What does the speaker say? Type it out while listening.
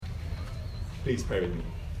Please pray with me.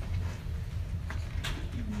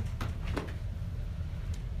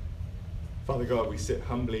 Father God, we sit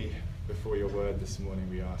humbly before your word this morning.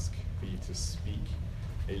 We ask for you to speak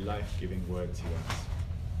a life-giving word to us.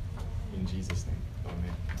 In Jesus' name,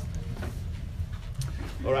 amen.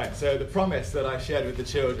 All right, so the promise that I shared with the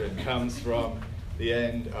children comes from the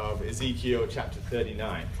end of Ezekiel chapter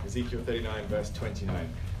 39. Ezekiel 39, verse 29.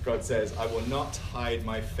 God says, I will not hide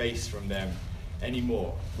my face from them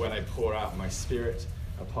anymore when I pour out my spirit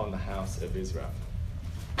upon the house of Israel.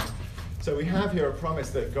 So we have here a promise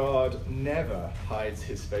that God never hides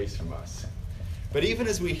his face from us. But even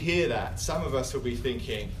as we hear that, some of us will be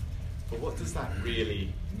thinking, well, what does that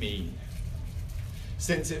really mean?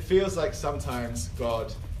 Since it feels like sometimes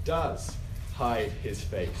God does hide his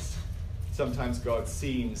face. Sometimes God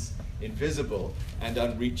seems invisible and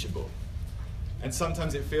unreachable. And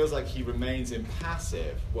sometimes it feels like he remains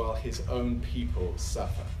impassive while his own people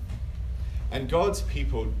suffer. And God's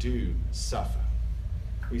people do suffer.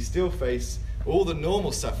 We still face all the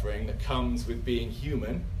normal suffering that comes with being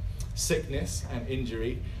human, sickness and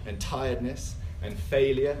injury and tiredness and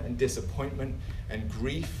failure and disappointment and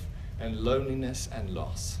grief and loneliness and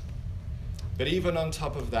loss. But even on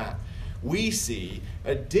top of that, we see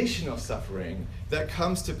additional suffering that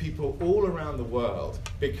comes to people all around the world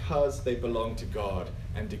because they belong to God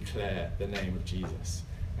and declare the name of Jesus.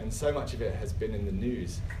 And so much of it has been in the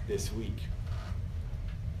news this week.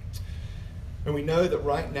 And we know that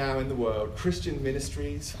right now in the world, Christian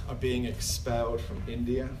ministries are being expelled from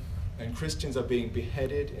India, and Christians are being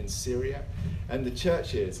beheaded in Syria, and the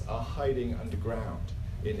churches are hiding underground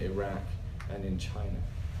in Iraq and in China.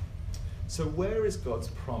 So where is God's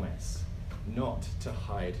promise not to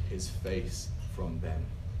hide his face from them?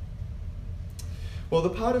 Well, the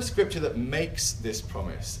part of Scripture that makes this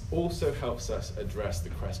promise also helps us address the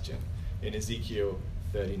question in Ezekiel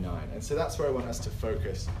 39. And so that's where I want us to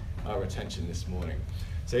focus our attention this morning.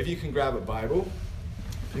 So if you can grab a Bible,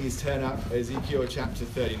 please turn up Ezekiel chapter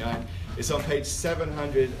 39. It's on page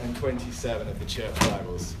 727 of the church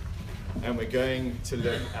Bibles. And we're going to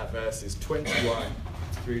look at verses 21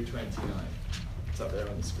 through 29. It's up there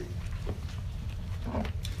on the screen.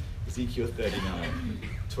 Ezekiel 39,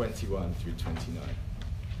 21 through 29.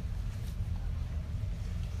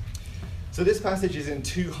 So this passage is in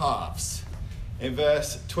two halves. In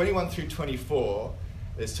verse 21 through 24,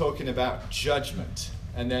 it's talking about judgment.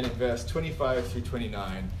 And then in verse 25 through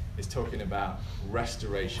 29, it's talking about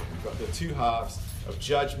restoration. We've got the two halves of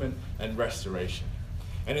judgment and restoration.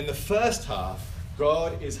 And in the first half,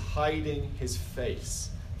 God is hiding his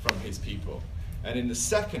face from his people. And in the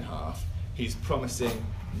second half, he's promising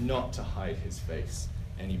not to hide his face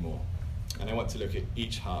anymore. And I want to look at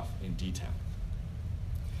each half in detail.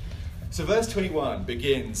 So verse 21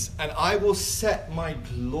 begins, and I will set my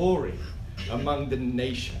glory among the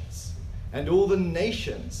nations, and all the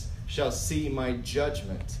nations shall see my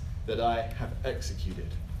judgment that I have executed.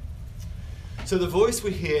 So the voice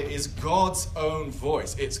we hear is God's own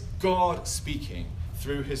voice. It's God speaking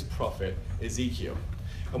through his prophet Ezekiel.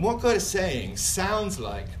 And what God is saying sounds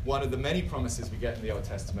like one of the many promises we get in the Old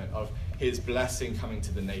Testament of his blessing coming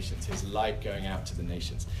to the nations, his light going out to the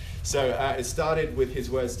nations. So it started with his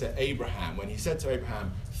words to Abraham, when he said to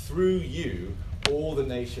Abraham, through you, all the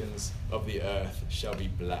nations of the earth shall be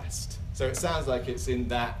blessed. So it sounds like it's in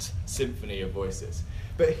that symphony of voices.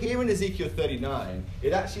 But here in Ezekiel 39,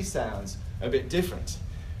 it actually sounds a bit different.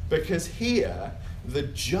 Because here, the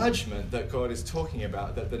judgment that God is talking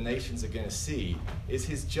about, that the nations are going to see, is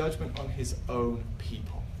his judgment on his own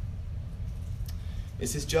people.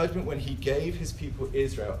 It's his judgment when he gave his people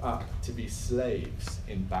Israel up to be slaves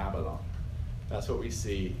in Babylon. That's what we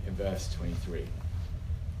see in verse 23.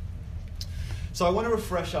 So I want to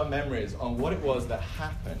refresh our memories on what it was that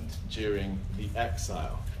happened during the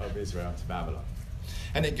exile of Israel to Babylon.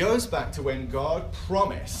 And it goes back to when God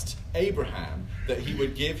promised Abraham that he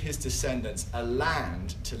would give his descendants a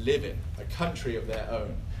land to live in, a country of their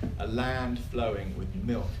own, a land flowing with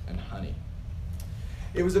milk and honey.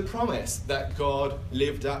 It was a promise that God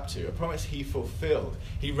lived up to, a promise he fulfilled.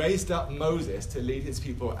 He raised up Moses to lead his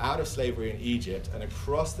people out of slavery in Egypt and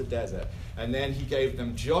across the desert, and then he gave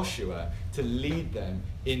them Joshua to lead them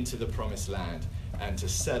into the promised land and to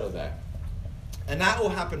settle there. And that all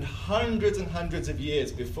happened hundreds and hundreds of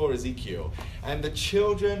years before Ezekiel. And the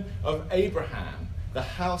children of Abraham, the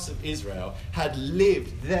house of Israel, had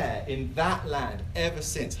lived there in that land ever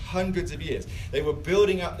since, hundreds of years. They were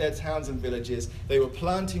building up their towns and villages. They were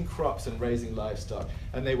planting crops and raising livestock.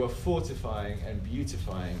 And they were fortifying and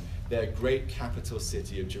beautifying their great capital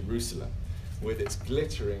city of Jerusalem with its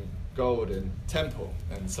glittering golden temple.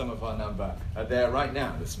 And some of our number are there right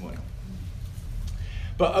now this morning.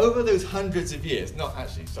 But over those hundreds of years, not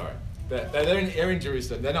actually, sorry, they're in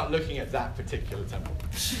Jerusalem. They're not looking at that particular temple.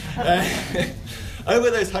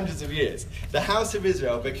 Over those hundreds of years, the house of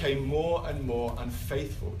Israel became more and more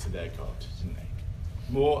unfaithful to their God, didn't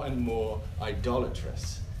they? More and more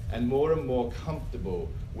idolatrous, and more comfortable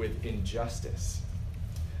with injustice.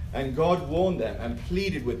 And God warned them and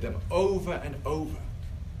pleaded with them over and over,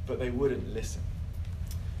 but they wouldn't listen.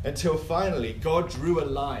 Until finally, God drew a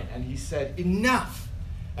line and he said, enough!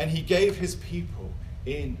 And he gave his people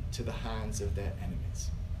into the hands of their enemies.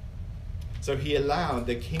 So he allowed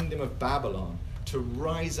the kingdom of Babylon to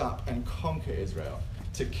rise up and conquer Israel,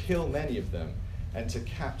 to kill many of them, and to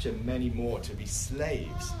capture many more to be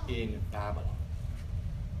slaves in Babylon.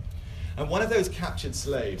 And one of those captured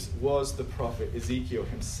slaves was the prophet Ezekiel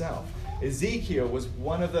himself. Ezekiel was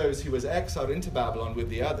one of those who was exiled into Babylon with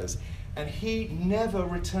the others, and he never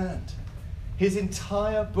returned. His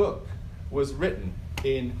entire book was written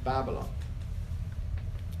in Babylon.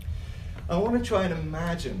 I want to try and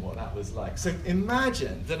imagine what that was like. So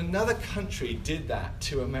imagine that another country did that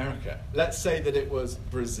to America. Let's say that it was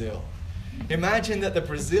Brazil. Imagine that the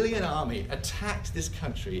Brazilian army attacked this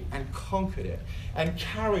country and conquered it and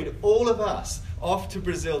carried all of us off to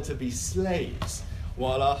Brazil to be slaves,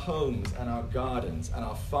 while our homes and our gardens and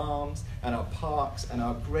our farms and our parks and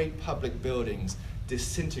our great public buildings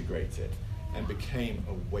disintegrated and became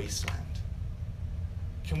a wasteland.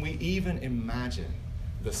 Can we even imagine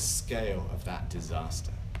the scale of that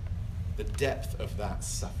disaster, the depth of that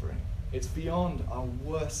suffering? It's beyond our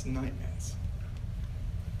worst nightmares.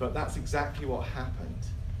 But that's exactly what happened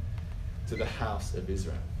to the house of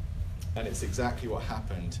Israel. And it's exactly what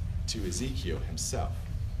happened to Ezekiel himself.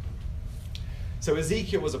 So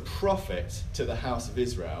Ezekiel was a prophet to the house of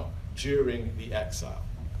Israel during the exile.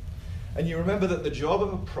 And you remember that the job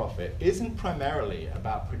of a prophet isn't primarily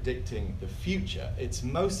about predicting the future. It's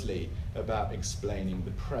mostly about explaining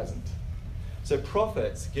the present. So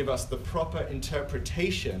prophets give us the proper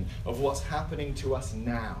interpretation of what's happening to us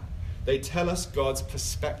now. They tell us God's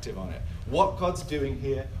perspective on it, what God's doing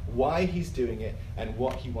here, why he's doing it, and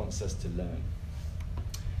what he wants us to learn.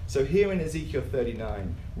 So here in Ezekiel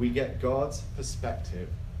 39, we get God's perspective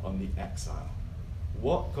on the exile,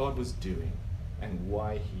 what God was doing, and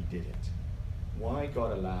why he did it, why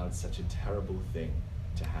God allowed such a terrible thing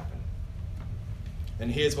to happen. And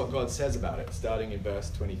here's what God says about it, starting in verse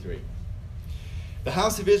 23. The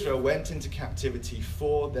house of Israel went into captivity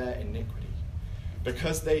for their iniquity,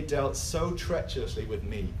 because they dealt so treacherously with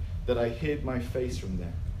me that I hid my face from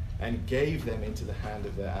them and gave them into the hand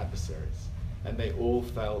of their adversaries, and they all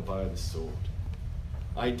fell by the sword.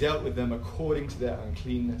 I dealt with them according to their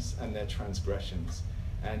uncleanness and their transgressions,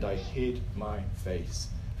 and I hid my face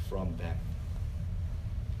from them.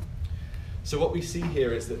 So what we see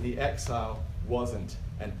here is that the exile wasn't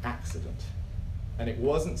an accident, and it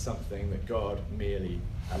wasn't something that God merely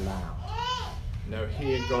allowed. No,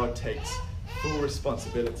 here God takes full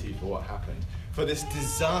responsibility for what happened, for this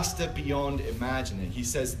disaster beyond imagining. He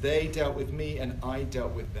says, they dealt with me and I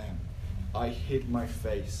dealt with them. I hid my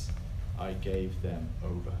face, I gave them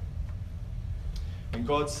over. And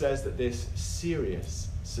God says that this serious,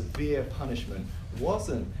 severe punishment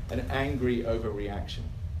wasn't an angry overreaction,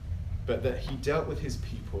 but that he dealt with his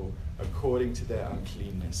people according to their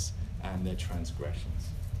uncleanness and their transgressions.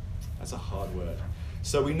 That's a hard word.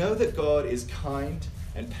 So we know that God is kind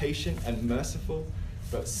and patient and merciful,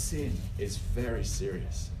 but sin is very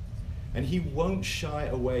serious. And he won't shy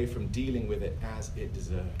away from dealing with it as it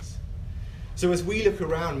deserves. So as we look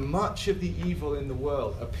around, much of the evil in the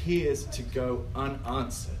world appears to go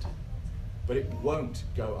unanswered, but it won't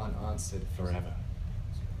go unanswered forever.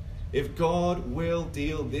 If God will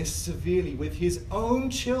deal this severely with his own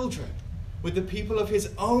children, with the people of his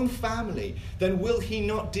own family, then will he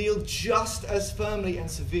not deal just as firmly and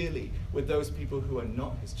severely with those people who are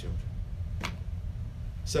not his children?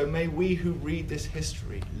 So may we who read this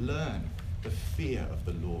history learn the fear of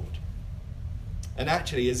the Lord. And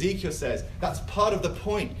actually, Ezekiel says that's part of the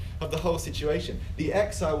point of the whole situation. The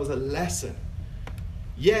exile was a lesson.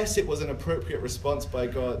 Yes, it was an appropriate response by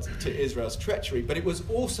God to Israel's treachery, but it was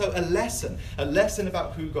also a lesson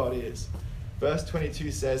about who God is. Verse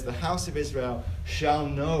 22 says, the house of Israel shall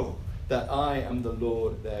know that I am the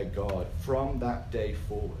Lord their God from that day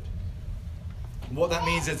forward. What that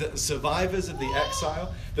means is that the survivors of the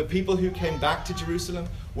exile, the people who came back to Jerusalem,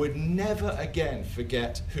 would never again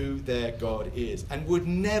forget who their God is and would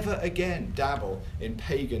never again dabble in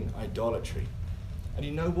pagan idolatry. And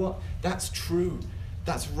you know what? That's true.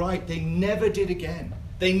 That's right. They never did again.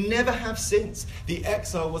 They never have since. The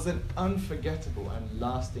exile was an unforgettable and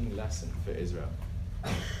lasting lesson for Israel.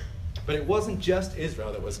 But it wasn't just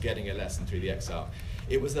Israel that was getting a lesson through the exile.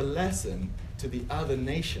 It was a lesson to the other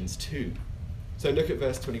nations too. So look at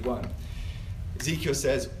verse 21. Ezekiel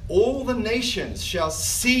says, all the nations shall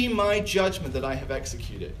see my judgment that I have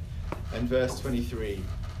executed. And verse 23,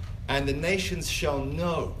 and the nations shall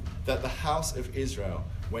know that the house of Israel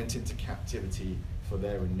went into captivity for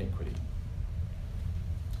their iniquity.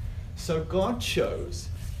 So God chose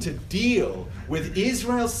to deal with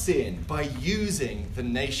Israel's sin by using the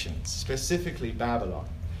nations, specifically Babylon,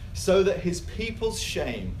 so that his people's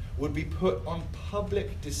shame would be put on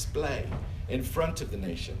public display in front of the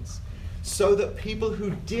nations, so that people who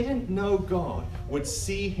didn't know God would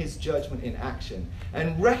see his judgment in action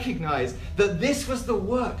and recognize that this was the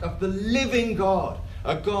work of the living God,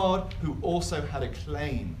 a God who also had a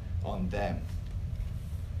claim on them.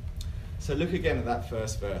 So look again at that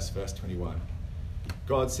first verse, verse 21.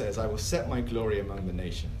 God says, I will set my glory among the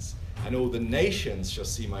nations, and all the nations shall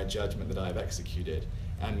see my judgment that I have executed,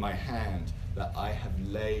 and my hand that I have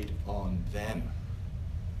laid on them.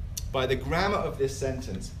 By the grammar of this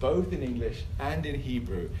sentence, both in English and in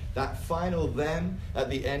Hebrew, that final them at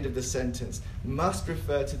the end of the sentence must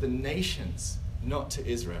refer to the nations, not to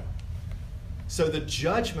Israel. So the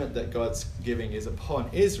judgment that God's giving is upon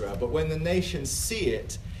Israel, but when the nations see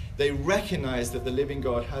it, they recognize that the living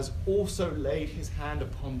God has also laid his hand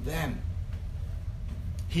upon them.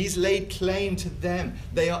 He's laid claim to them.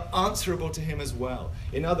 They are answerable to him as well.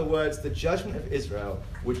 In other words, the judgment of Israel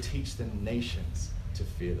would teach the nations to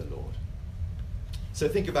fear the Lord. So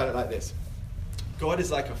think about it like this. God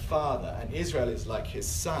is like a father, and Israel is like his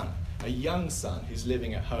son, a young son who's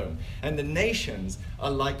living at home. And the nations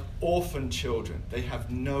are like orphan children. They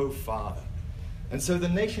have no father. And so the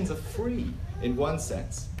nations are free in one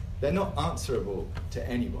sense. They're not answerable to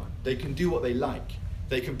anyone. They can do what they like.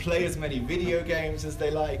 They can play as many video games as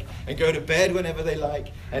they like, and go to bed whenever they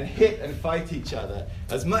like, and hit and fight each other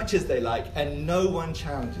as much as they like, and no one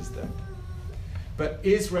challenges them. But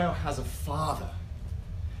Israel has a father.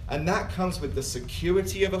 And that comes with the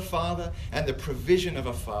security of a father and the provision of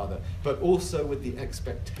a father, but also with the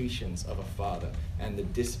expectations of a father and the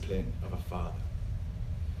discipline of a father.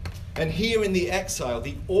 And here in the exile,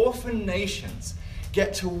 the orphan nations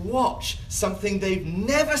get to watch something they've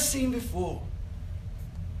never seen before.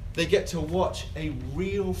 They get to watch a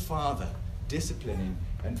real father disciplining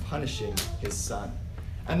and punishing his son.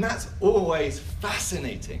 And that's always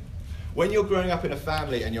fascinating. When you're growing up in a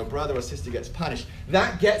family and your brother or sister gets punished,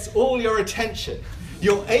 that gets all your attention.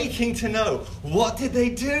 You're aching to know, what did they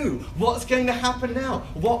do? What's going to happen now?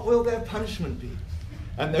 What will their punishment be?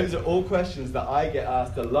 And those are all questions that I get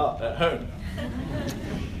asked a lot at home.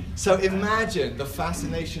 So imagine the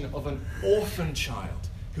fascination of an orphan child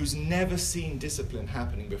who's never seen discipline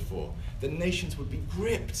happening before. The nations would be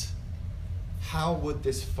gripped. How would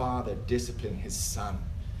this father discipline his son?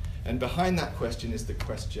 And behind that question is the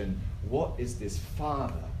question, what is this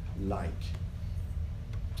father like?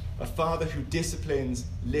 A father who disciplines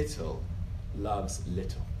little loves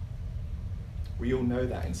little. We all know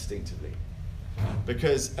that instinctively.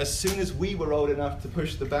 Because as soon as we were old enough to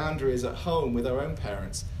push the boundaries at home with our own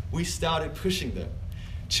parents, we started pushing them.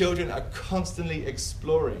 Children are constantly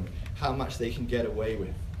exploring how much they can get away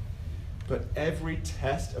with. But every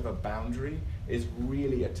test of a boundary is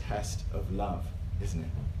really a test of love, isn't it?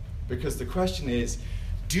 Because the question is,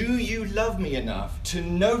 do you love me enough to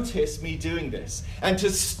notice me doing this and to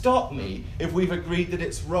stop me if we've agreed that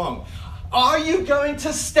it's wrong? Are you going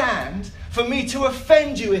to stand for me to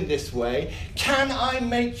offend you in this way? Can I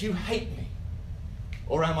make you hate me?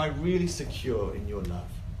 Or am I really secure in your love?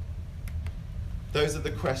 Those are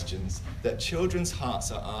the questions that children's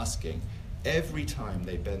hearts are asking every time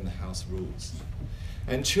they bend the house rules.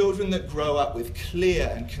 And children that grow up with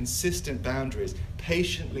clear and consistent boundaries,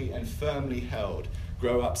 patiently and firmly held,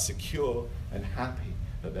 grow up secure and happy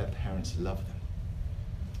that their parents love them.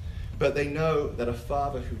 But they know that a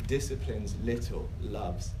father who disciplines little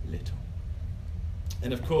loves little.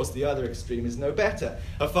 And of course, the other extreme is no better.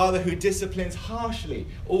 A father who disciplines harshly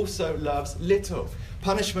also loves little.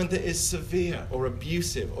 Punishment that is severe or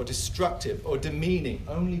abusive or destructive or demeaning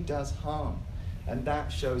only does harm. And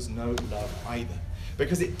that shows no love either.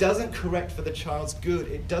 Because it doesn't correct for the child's good.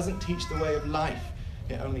 It doesn't teach the way of life.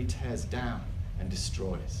 It only tears down and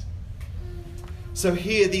destroys. So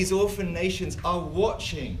here, these orphan nations are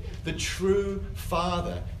watching the true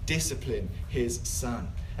father discipline his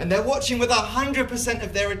son. And they're watching with 100%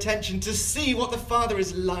 of their attention to see what the father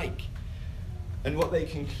is like. And what they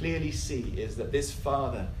can clearly see is that this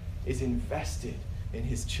father is invested in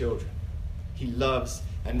his children. He loves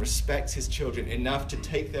and respects his children enough to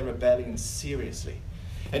take their rebellion seriously.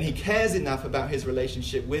 And he cares enough about his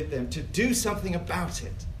relationship with them to do something about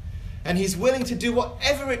it. And he's willing to do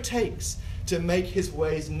whatever it takes to make his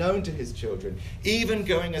ways known to his children, even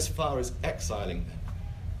going as far as exiling them,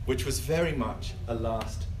 which was very much a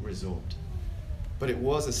last resort. But it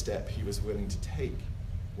was a step he was willing to take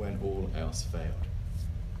when all else failed.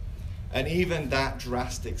 And even that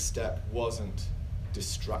drastic step wasn't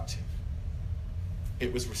destructive.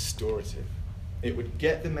 It was restorative. It would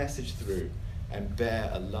get the message through and bear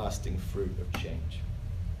a lasting fruit of change.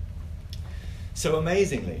 So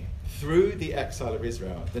amazingly, through the exile of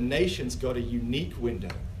Israel, the nations got a unique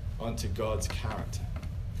window onto God's character.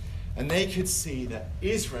 And they could see that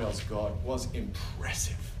Israel's God was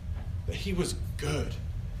impressive, that he was good,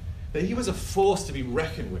 that he was a force to be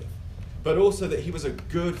reckoned with, but also that he was a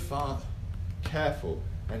good father, careful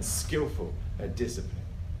and skillful at discipline.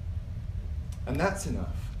 And that's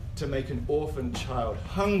enough to make an orphan child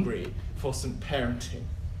hungry for some parenting,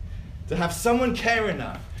 to have someone care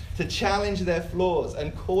enough to challenge their flaws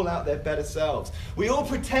and call out their better selves. We all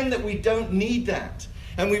pretend that we don't need that,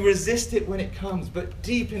 and we resist it when it comes, but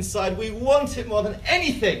deep inside we want it more than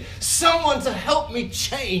anything. Someone to help me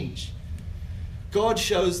change. God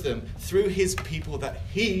shows them through his people that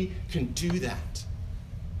he can do that.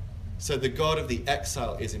 So the God of the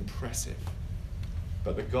exile is impressive,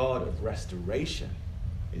 but the God of restoration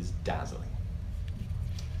is dazzling.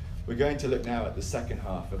 We're going to look now at the second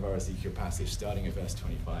half of our Ezekiel passage, starting at verse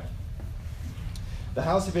 25. The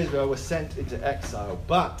house of Israel was sent into exile,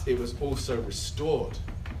 but it was also restored.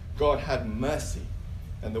 God had mercy,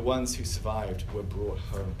 and the ones who survived were brought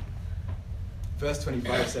home. Verse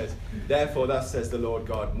 25 says, "Therefore thus says the Lord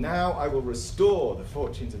God, now I will restore the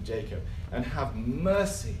fortunes of Jacob and have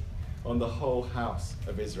mercy on the whole house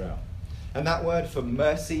of Israel." And that word for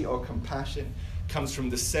mercy or compassion comes from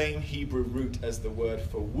the same Hebrew root as the word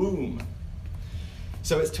for womb.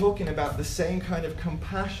 So it's talking about the same kind of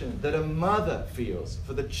compassion that a mother feels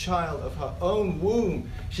for the child of her own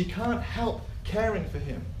womb. She can't help caring for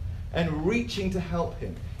him and reaching to help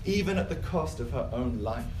him, even at the cost of her own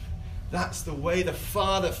life. That's the way the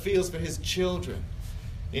father feels for his children.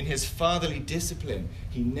 In his fatherly discipline,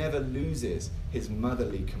 he never loses his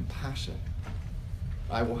motherly compassion.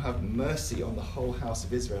 I will have mercy on the whole house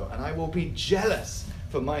of Israel, and I will be jealous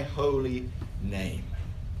for my holy name.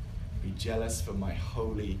 Be jealous for my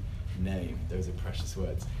holy name. Those are precious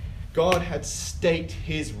words. God had staked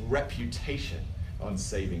his reputation on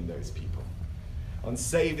saving those people, on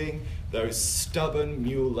saving those stubborn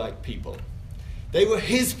mule-like people. They were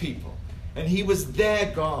his people, and he was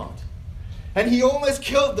their God. And he almost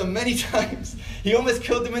killed them many times. He almost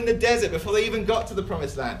killed them in the desert before they even got to the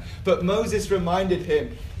promised land. But Moses reminded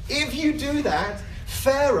him, if you do that,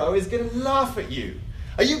 Pharaoh is going to laugh at you.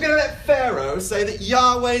 Are you going to let Pharaoh say that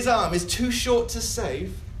Yahweh's arm is too short to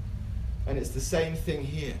save? And it's the same thing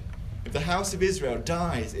here. If the house of Israel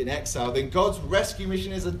dies in exile, then God's rescue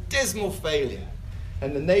mission is a dismal failure.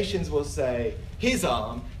 And the nations will say, his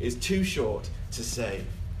arm is too short to save.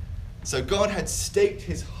 So God had staked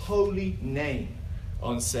his holy name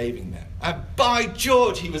on saving them. And by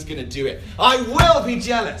George, he was going to do it. I will be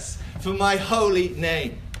jealous for my holy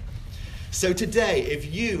name. So today,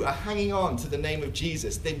 if you are hanging on to the name of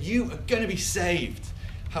Jesus, then you are going to be saved.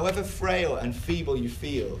 However frail and feeble you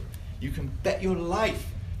feel, you can bet your life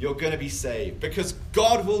you're going to be saved. Because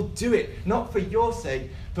God will do it, not for your sake,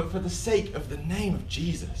 but for the sake of the name of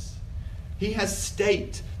Jesus. He has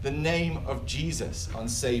staked the name of Jesus on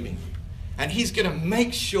saving you. And he's going to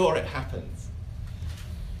make sure it happens.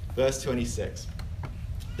 Verse 26.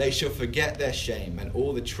 They shall forget their shame and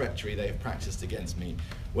all the treachery they have practiced against me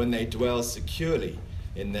when they dwell securely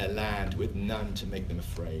in their land with none to make them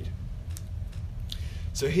afraid.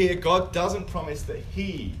 So here, God doesn't promise that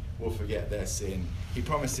he will forget their sin. He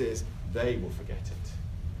promises they will forget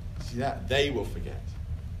it. See that? They will forget.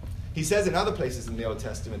 He says in other places in the Old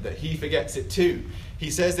Testament that he forgets it too. He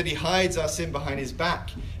says that he hides our sin behind his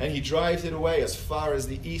back and he drives it away as far as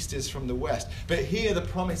the east is from the west. But here the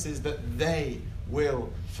promise is that they will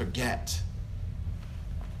forget.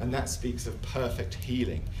 And that speaks of perfect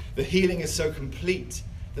healing. The healing is so complete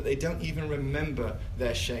that they don't even remember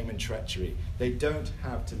their shame and treachery. They don't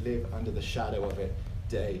have to live under the shadow of it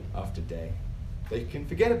day after day. They can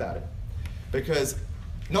forget about it.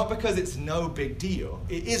 Not because it's no big deal,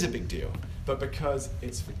 it is a big deal, but because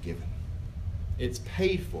it's forgiven. It's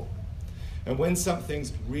paid for. And when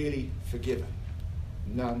something's really forgiven,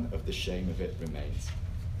 none of the shame of it remains.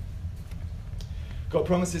 God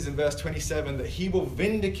promises in verse 27 that he will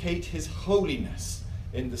vindicate his holiness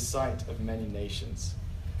in the sight of many nations.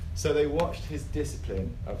 So they watched his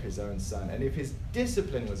discipline of his own son. And if his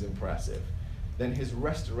discipline was impressive, then his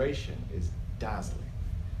restoration is dazzling.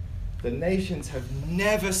 The nations have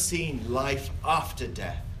never seen life after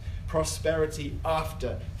death, prosperity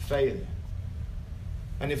after failure.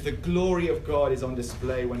 And if the glory of God is on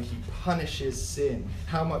display when he punishes sin,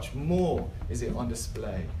 how much more is it on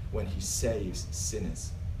display when he saves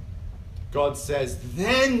sinners? God says,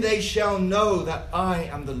 then they shall know that I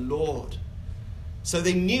am the Lord. So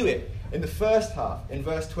they knew it in the first half, in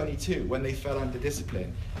verse 22, when they fell under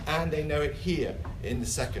discipline. And they know it here in the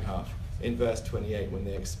second half, in verse 28, when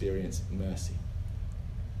they experience mercy.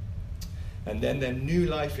 And then their new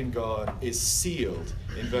life in God is sealed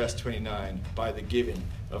in verse 29 by the giving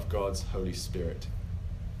of God's Holy Spirit.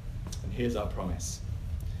 And here's our promise.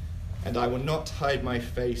 And I will not hide my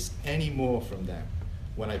face any more from them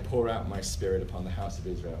when I pour out my Spirit upon the house of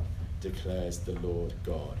Israel, declares the Lord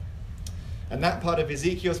God. And that part of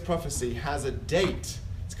Ezekiel's prophecy has a date.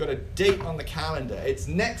 It's got a date on the calendar. It's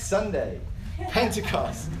next Sunday,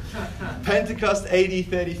 Pentecost. Pentecost AD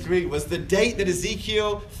 33 was the date that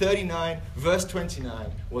Ezekiel 39 verse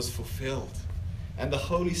 29 was fulfilled. And the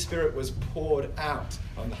Holy Spirit was poured out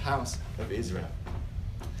on the house of Israel.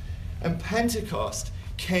 And Pentecost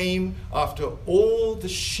came after all the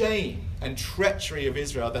shame and treachery of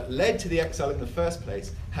Israel that led to the exile in the first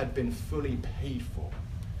place had been fully paid for.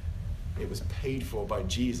 It was paid for by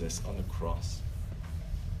Jesus on the cross.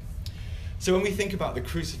 So when we think about the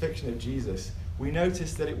crucifixion of Jesus, we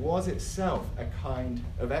notice that it was itself a kind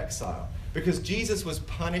of exile, because Jesus was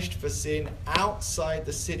punished for sin outside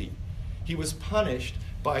the city. He was punished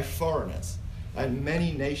by foreigners, and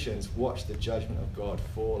many nations watched the judgment of God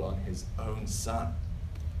fall on his own son.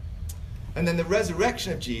 And then the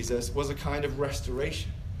resurrection of Jesus was a kind of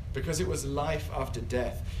restoration, because it was life after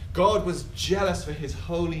death. God was jealous for his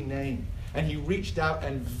holy name, and he reached out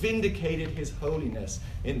and vindicated his holiness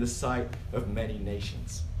in the sight of many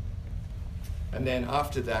nations. And then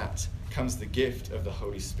after that comes the gift of the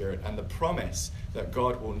Holy Spirit and the promise that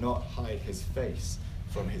God will not hide his face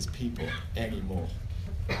from his people anymore.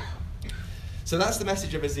 So that's the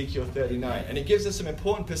message of Ezekiel 39, and it gives us some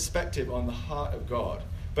important perspective on the heart of God.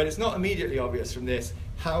 But it's not immediately obvious from this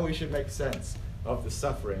how we should make sense of the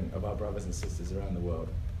suffering of our brothers and sisters around the world.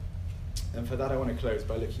 And for that I want to close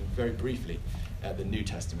by looking very briefly at the New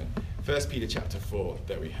Testament. 1 Peter chapter 4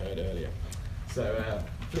 that we heard earlier. So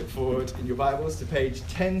flip forward in your Bibles to page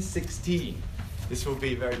 1016. This will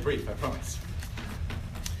be very brief, I promise.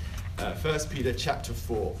 1 Peter chapter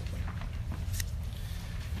 4.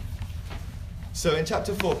 So in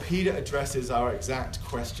chapter 4, Peter addresses our exact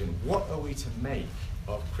question. What are we to make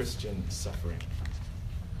of Christian suffering?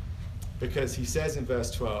 Because he says in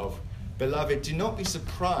verse 12, Beloved, do not be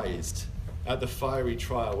surprised at the fiery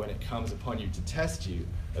trial when it comes upon you to test you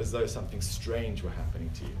as though something strange were happening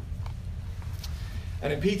to you.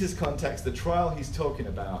 And in Peter's context, the trial he's talking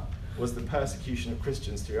about was the persecution of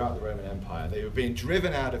Christians throughout the Roman Empire. They were being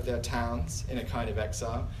driven out of their towns in a kind of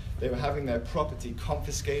exile. They were having their property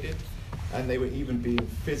confiscated, and they were even being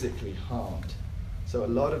physically harmed. So a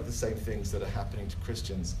lot of the same things that are happening to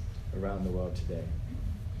Christians around the world today.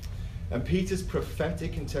 And Peter's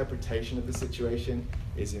prophetic interpretation of the situation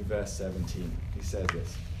is in verse 17. He says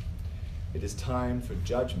this: It is time for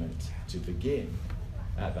judgment to begin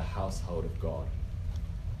at the household of God.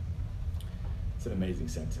 It's an amazing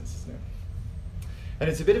sentence, isn't it? And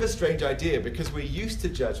it's a bit of a strange idea because we're used to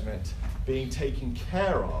judgment being taken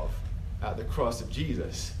care of at the cross of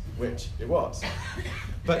Jesus, which it was.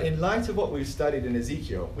 But in light of what we've studied in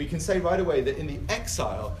Ezekiel, we can say right away that in the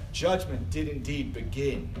exile, judgment did indeed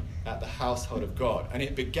begin at the household of God. And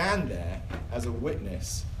it began there as a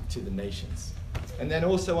witness to the nations. And then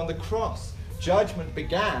also on the cross, judgment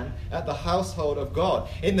began at the household of God.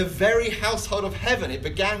 In the very household of heaven, it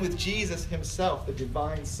began with Jesus himself, the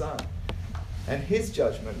divine Son. And his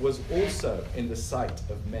judgment was also in the sight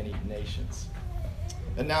of many nations.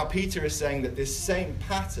 And now Peter is saying that this same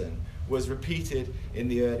pattern was repeated in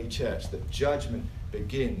the early church, that judgment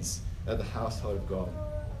begins at the household of God.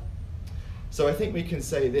 So I think we can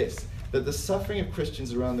say this, that the suffering of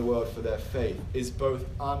Christians around the world for their faith is both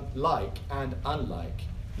like and unlike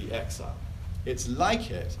the exile. It's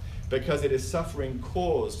like it because it is suffering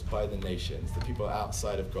caused by the nations, the people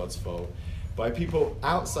outside of God's fold, by people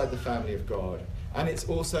outside the family of God, and it's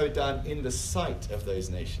also done in the sight of those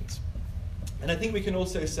nations. And I think we can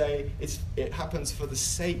also say it happens for the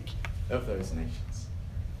sake of those nations.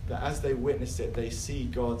 That as they witness it, they see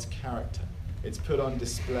God's character. It's put on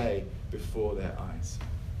display before their eyes.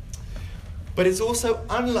 But it's also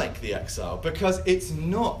unlike the exile because it's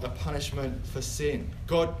not a punishment for sin.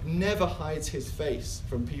 God never hides his face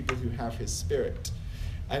from people who have his Spirit.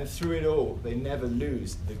 And through it all, they never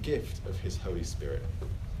lose the gift of his Holy Spirit.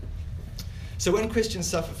 So when Christians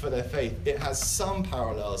suffer for their faith, it has some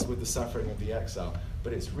parallels with the suffering of the exile,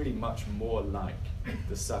 but it's really much more like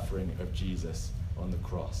the suffering of Jesus on the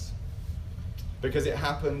cross. Because it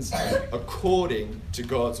happens according to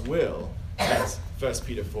God's will, as 1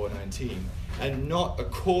 Peter 4:19, and not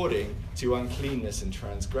according to uncleanness and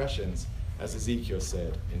transgressions, as Ezekiel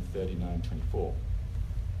said in 39:24.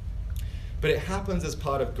 But it happens as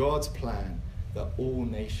part of God's plan that all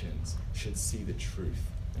nations should see the truth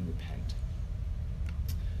and repent.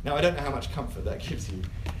 Now, I don't know how much comfort that gives you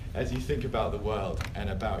as you think about the world and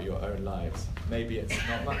about your own lives. Maybe it's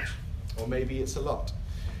not much, or maybe it's a lot.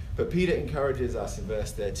 But Peter encourages us in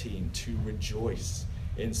verse 13 to rejoice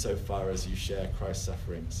insofar as you share Christ's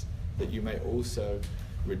sufferings, that you may also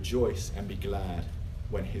rejoice and be glad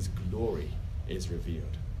when his glory is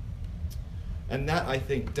revealed. And that, I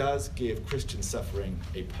think, does give Christian suffering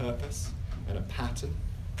a purpose and a pattern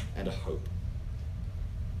and a hope.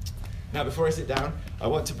 Now, before I sit down, I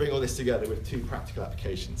want to bring all this together with two practical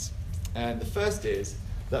applications. And the first is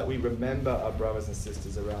that we remember our brothers and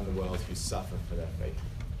sisters around the world who suffer for their faith,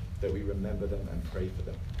 that we remember them and pray for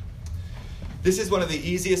them. This is one of the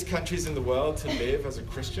easiest countries in the world to live as a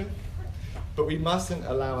Christian, but we mustn't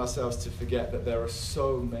allow ourselves to forget that there are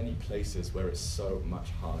so many places where it's so much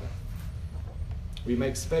harder. We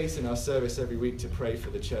make space in our service every week to pray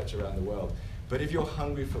for the church around the world. But if you're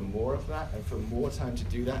hungry for more of that and for more time to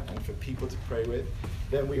do that and for people to pray with,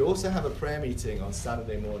 then we also have a prayer meeting on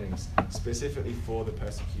Saturday mornings specifically for the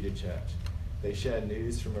persecuted church. They share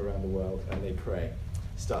news from around the world and they pray. It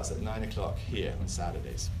starts at 9 o'clock here on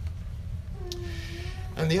Saturdays.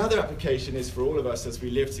 And the other application is for all of us as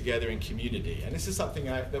we live together in community. And this is something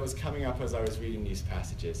that was coming up as I was reading these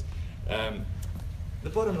passages. The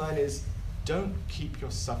bottom line is, don't keep your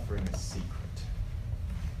suffering a secret.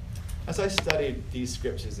 As I studied these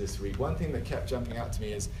scriptures this week, one thing that kept jumping out to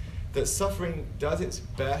me is that suffering does its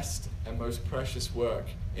best and most precious work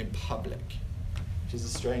in public, which is a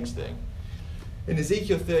strange thing. In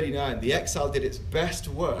Ezekiel 39, the exile did its best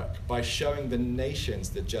work by showing the nations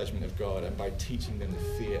the judgment of God and by teaching them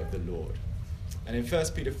the fear of the Lord. And in 1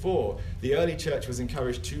 Peter 4, the early church was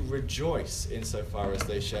encouraged to rejoice insofar as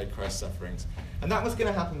they shared Christ's sufferings. And that was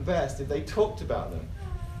going to happen best if they talked about them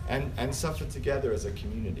and suffered together as a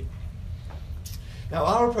community. Now,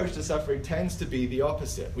 our approach to suffering tends to be the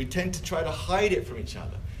opposite. We tend to try to hide it from each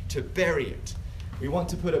other, to bury it. We want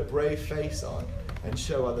to put a brave face on and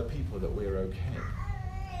show other people that we're okay.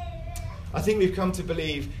 I think we've come to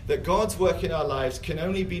believe that God's work in our lives can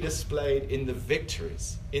only be displayed in the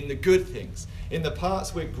victories, in the good things, in the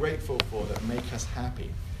parts we're grateful for that make us happy.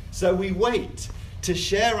 So we wait to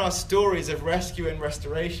share our stories of rescue and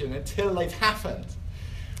restoration until they've happened.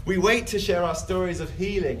 We wait to share our stories of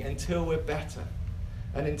healing until we're better.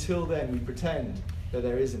 And until then, we pretend that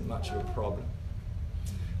there isn't much of a problem.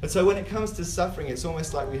 And so when it comes to suffering, it's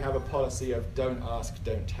almost like we have a policy of don't ask,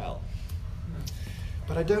 don't tell.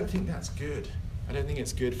 But I don't think that's good. I don't think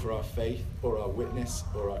it's good for our faith or our witness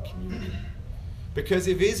or our community. Because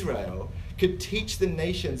if Israel could teach the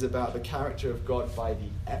nations about the character of God by the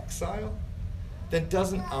exile, then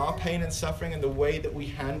doesn't our pain and suffering and the way that we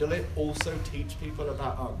handle it also teach people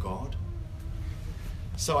about our God?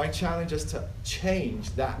 So I challenge us to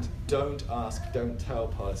change that don't ask, don't tell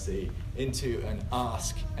policy into an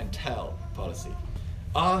ask and tell policy.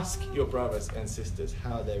 Ask your brothers and sisters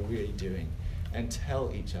how they're really doing and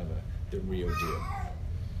tell each other the real deal.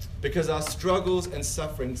 Because our struggles and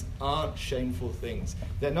sufferings aren't shameful things.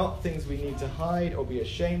 They're not things we need to hide or be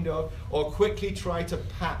ashamed of or quickly try to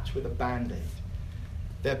patch with a Band-Aid.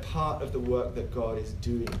 They're part of the work that God is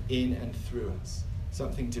doing in and through us,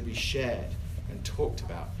 something to be shared and talked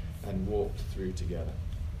about and walked through together.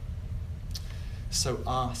 So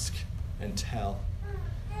ask and tell,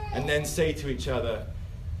 and then say to each other,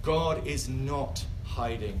 God is not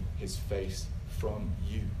hiding his face from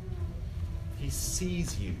you. He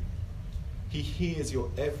sees you. He hears your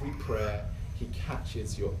every prayer. He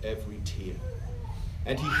catches your every tear.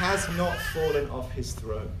 And he has not fallen off his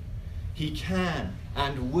throne. He can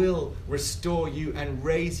and will restore you and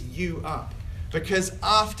raise you up. Because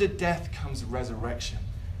after death comes resurrection,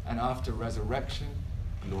 and after resurrection,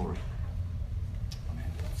 glory. Amen.